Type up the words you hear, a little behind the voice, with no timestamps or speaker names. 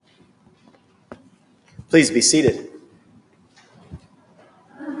Please be seated.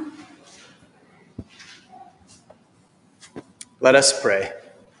 Let us pray.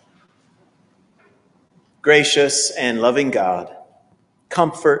 Gracious and loving God,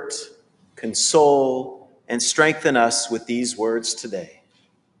 comfort, console, and strengthen us with these words today,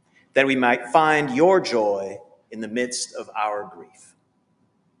 that we might find your joy in the midst of our grief.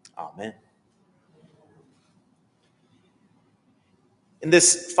 Amen. In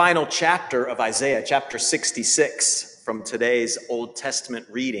this final chapter of Isaiah, chapter 66, from today's Old Testament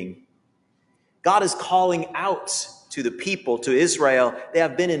reading, God is calling out to the people, to Israel. They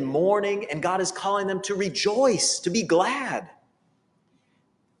have been in mourning, and God is calling them to rejoice, to be glad.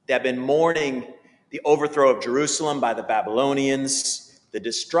 They have been mourning the overthrow of Jerusalem by the Babylonians, the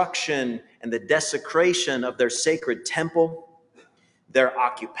destruction and the desecration of their sacred temple, their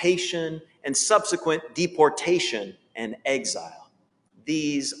occupation, and subsequent deportation and exile.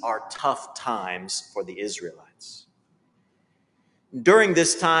 These are tough times for the Israelites. During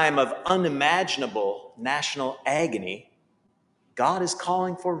this time of unimaginable national agony, God is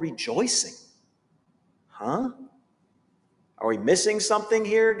calling for rejoicing. Huh? Are we missing something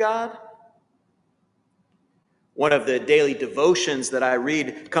here, God? One of the daily devotions that I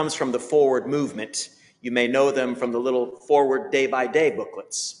read comes from the Forward Movement. You may know them from the little Forward Day by Day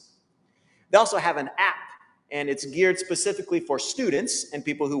booklets. They also have an app, and it's geared specifically for students and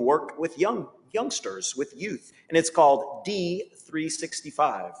people who work with youngsters, with youth. And it's called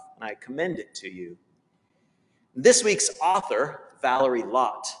D365, and I commend it to you. This week's author, Valerie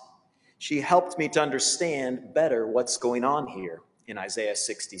Lott, she helped me to understand better what's going on here in Isaiah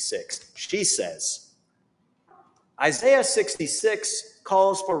 66. She says, Isaiah 66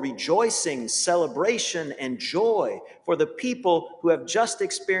 calls for rejoicing, celebration, and joy for the people who have just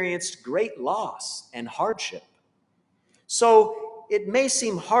experienced great loss and hardship. So it may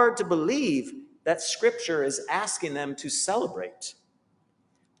seem hard to believe that Scripture is asking them to celebrate.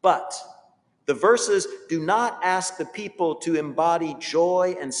 But the verses do not ask the people to embody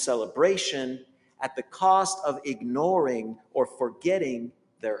joy and celebration at the cost of ignoring or forgetting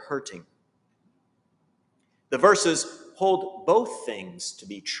their hurting. The verses hold both things to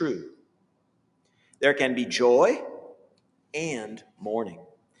be true. There can be joy and mourning,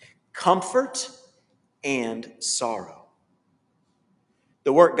 comfort and sorrow.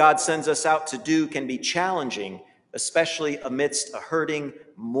 The work God sends us out to do can be challenging, especially amidst a hurting,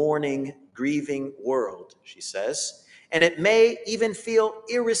 mourning, grieving world, she says. And it may even feel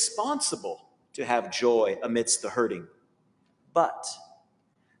irresponsible to have joy amidst the hurting. But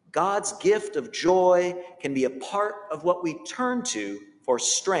God's gift of joy can be a part of what we turn to for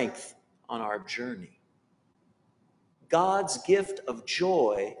strength on our journey. God's gift of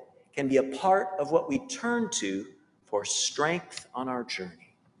joy can be a part of what we turn to for strength on our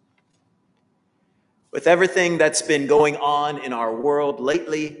journey. With everything that's been going on in our world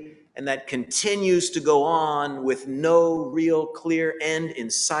lately, and that continues to go on with no real clear end in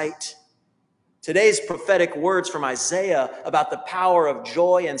sight, today's prophetic words from Isaiah about the power of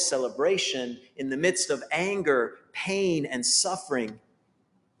joy and celebration in the midst of anger, pain, and suffering,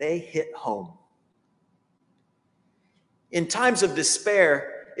 they hit home. In times of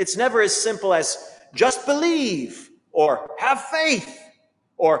despair, it's never as simple as just believe, or have faith,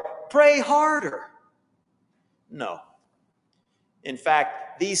 or pray harder. No. In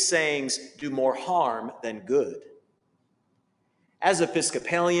fact, these sayings do more harm than good. As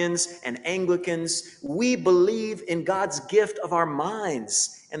Episcopalians and Anglicans, we believe in God's gift of our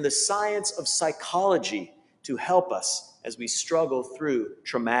minds and the science of psychology to help us as we struggle through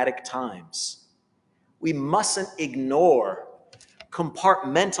traumatic times. We mustn't ignore,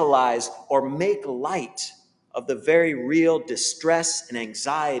 compartmentalize, or make light of the very real distress and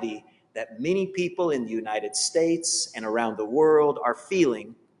anxiety that many people in the United States and around the world are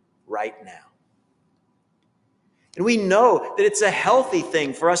feeling right now. And we know that it's a healthy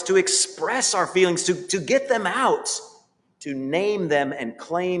thing for us to express our feelings, to get them out, to name them and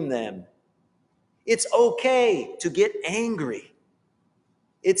claim them. It's okay to get angry.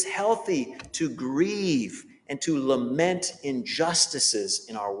 It's healthy to grieve and to lament injustices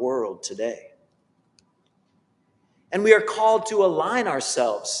in our world today. And we are called to align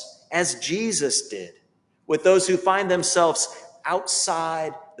ourselves, as Jesus did, with those who find themselves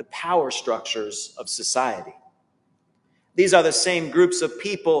outside the power structures of society. These are the same groups of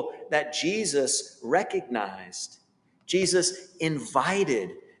people that Jesus recognized, Jesus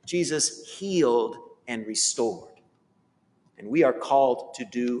invited, Jesus healed and restored. And we are called to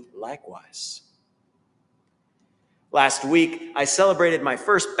do likewise. Last week, I celebrated my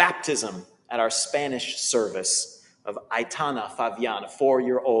first baptism at our Spanish service of Aitana Fabian, a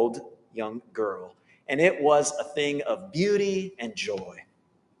 4-year-old young girl. and it was a thing of beauty and joy.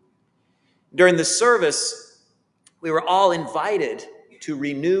 During the service, we were all invited to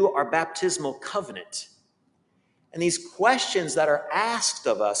renew our baptismal covenant. And these questions that are asked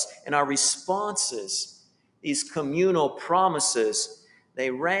of us and our responses, these communal promises,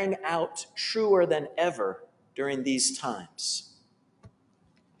 they rang out truer than ever during these times.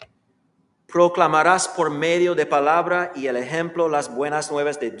 ¿Proclamarás por medio de palabra y el ejemplo las buenas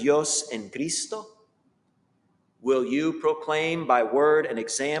nuevas de Dios en Cristo? Will you proclaim by word and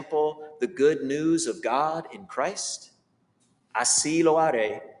example the good news of God in Christ? Así lo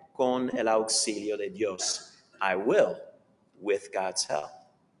haré con el auxilio de Dios. I will, with God's help.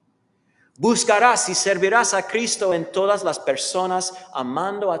 Buscarás y servirás a Cristo en todas las personas,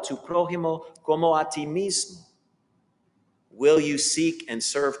 amando a tu prójimo como a ti mismo. Will you seek and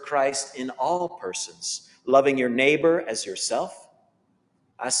serve Christ in all persons, loving your neighbor as yourself?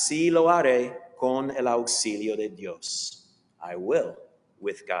 Así lo haré con el auxilio de Dios. I will,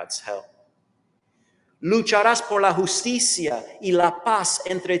 with God's help. Lucharás por la justicia y la paz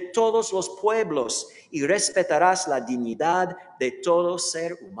entre todos los pueblos y respetarás la dignidad de todo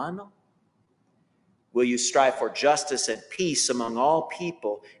ser humano. Will you strive for justice and peace among all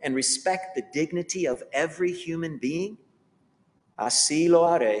people and respect the dignity of every human being? Así lo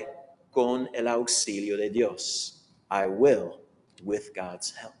haré con el auxilio de Dios. I will, with God's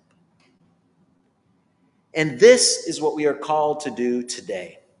help. And this is what we are called to do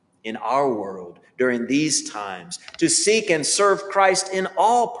today in our world during these times, to seek and serve Christ in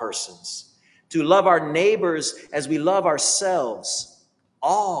all persons, to love our neighbors as we love ourselves,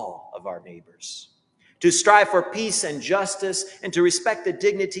 all of our neighbors, to strive for peace and justice and to respect the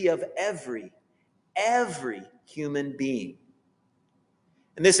dignity of every human being.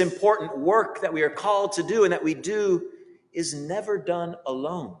 And this important work that we are called to do and that we do is never done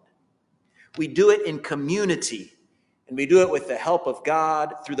alone. We do it in community, and we do it with the help of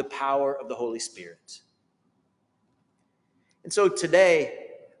God through the power of the Holy Spirit. And so today,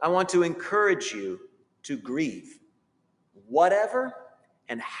 I want to encourage you to grieve, whatever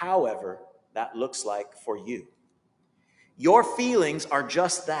and however that looks like for you. Your feelings are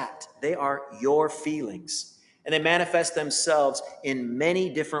just that. They are your feelings. And they manifest themselves in many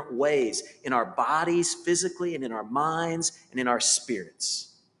different ways, in our bodies physically and in our minds and in our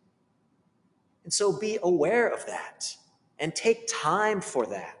spirits. And so be aware of that and take time for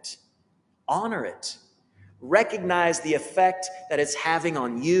that. Honor it. Recognize the effect that it's having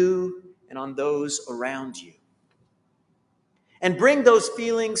on you and on those around you. And bring those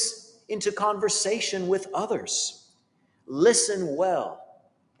feelings into conversation with others. Listen well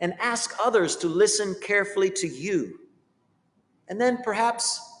and ask others to listen carefully to you. And then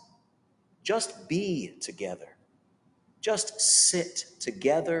perhaps just be together. Just sit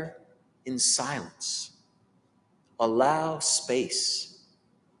together in silence. Allow space.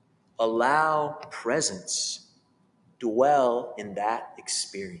 Allow presence. Dwell in that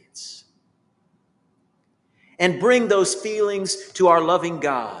experience. And bring those feelings to our loving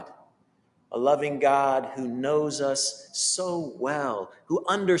God, a loving God who knows us so well, who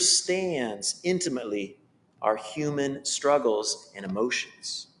understands intimately our human struggles and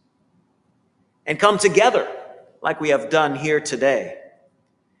emotions. And come together like we have done here today.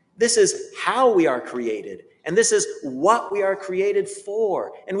 This is how we are created, and this is what we are created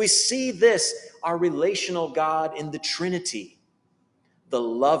for. And we see this, our relational God in the Trinity, the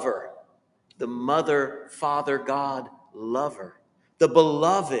lover, the mother, father, God, lover, the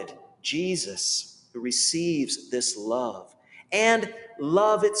beloved Jesus who receives this love, and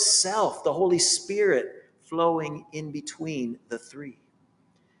love itself, the Holy Spirit flowing in between the three.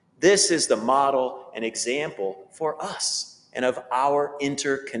 This is the model and example for us and of our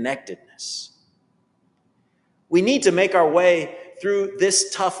interconnectedness. We need to make our way through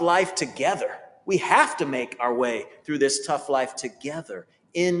this tough life together. We have to make our way through this tough life together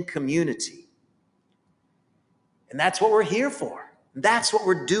in community. And that's what we're here for. That's what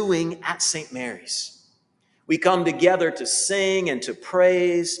we're doing at St. Mary's. We come together to sing and to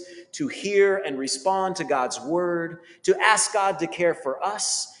praise, to hear and respond to God's word, to ask God to care for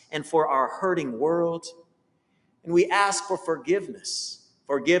us and for our hurting world. And we ask for forgiveness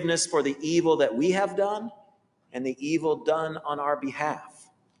for the evil that we have done and the evil done on our behalf.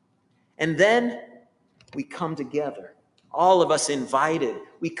 And then we come together, all of us invited.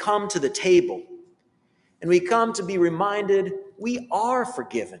 We come to the table. And we come to be reminded we are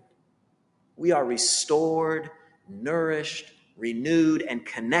forgiven. We are restored, nourished, renewed, and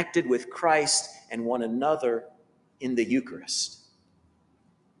connected with Christ and one another in the Eucharist.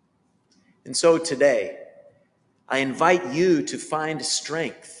 And so today, I invite you to find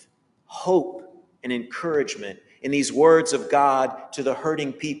strength, hope, and encouragement in these words of God to the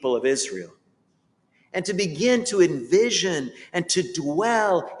hurting people of Israel, and to begin to envision and to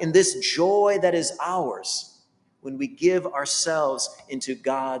dwell in this joy that is ours when we give ourselves into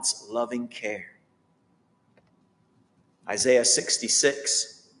God's loving care. Isaiah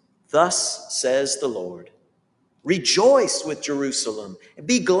 66, thus says the Lord, rejoice with Jerusalem, and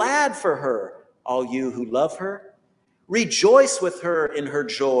be glad for her, all you who love her. Rejoice with her in her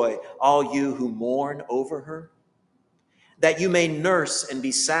joy, all you who mourn over her, that you may nurse and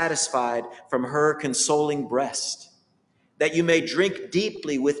be satisfied from her consoling breast, that you may drink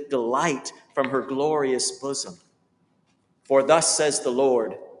deeply with delight from her glorious bosom. For thus says the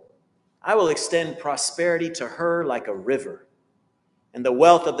Lord, I will extend prosperity to her like a river, and the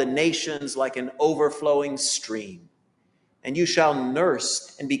wealth of the nations like an overflowing stream. And you shall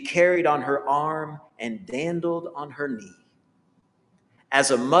nurse and be carried on her arm and dandled on her knee.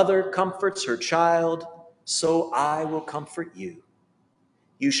 As a mother comforts her child, so I will comfort you.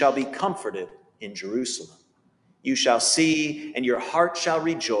 You shall be comforted in Jerusalem. You shall see, and your heart shall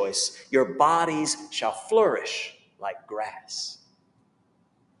rejoice. Your bodies shall flourish like grass.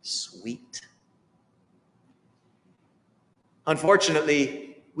 Sweet.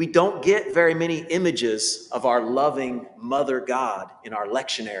 Unfortunately, we don't get very many images of our loving Mother God in our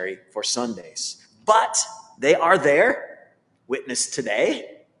lectionary for Sundays, but they are there, witnessed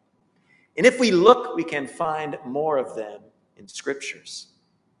today. And if we look, we can find more of them in scriptures.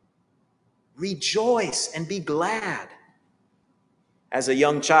 Rejoice and be glad. As a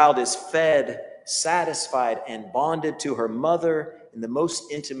young child is fed, satisfied, and bonded to her mother in the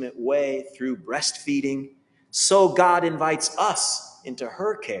most intimate way through breastfeeding, so God invites us into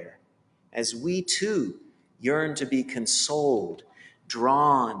her care as we too yearn to be consoled,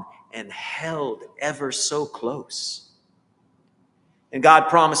 drawn, and held ever so close. And God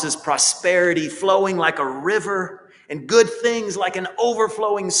promises prosperity flowing like a river and good things like an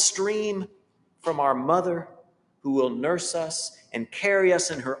overflowing stream from our mother, who will nurse us and carry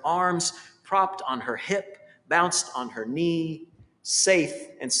us in her arms, propped on her hip, bounced on her knee, safe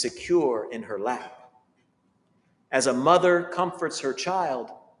and secure in her lap. As a mother comforts her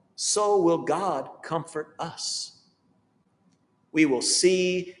child, so will God comfort us. We will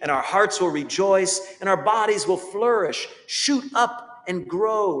see, and our hearts will rejoice, and our bodies will flourish, shoot up and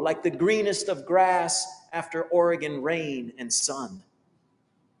grow like the greenest of grass after Oregon rain and sun.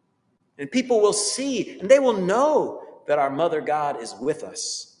 And people will see, and they will know that our Mother God is with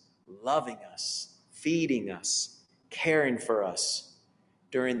us, loving us, feeding us, caring for us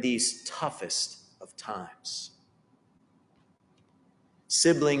during these toughest of times.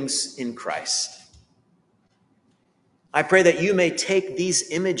 Siblings in Christ, I pray that you may take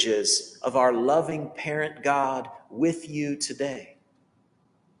these images of our loving parent God with you today.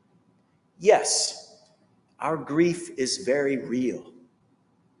 Yes, our grief is very real.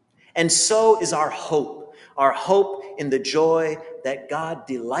 And so is our hope in the joy that God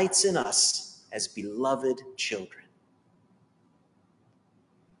delights in us as beloved children.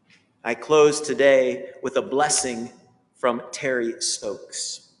 I close today with a blessing from Terry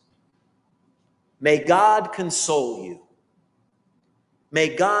Stokes. May God console you.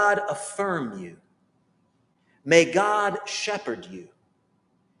 May God affirm you. May God shepherd you.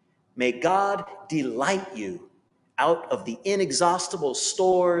 May God delight you out of the inexhaustible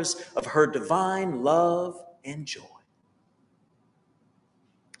stores of her divine love and joy.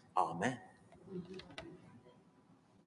 Amen.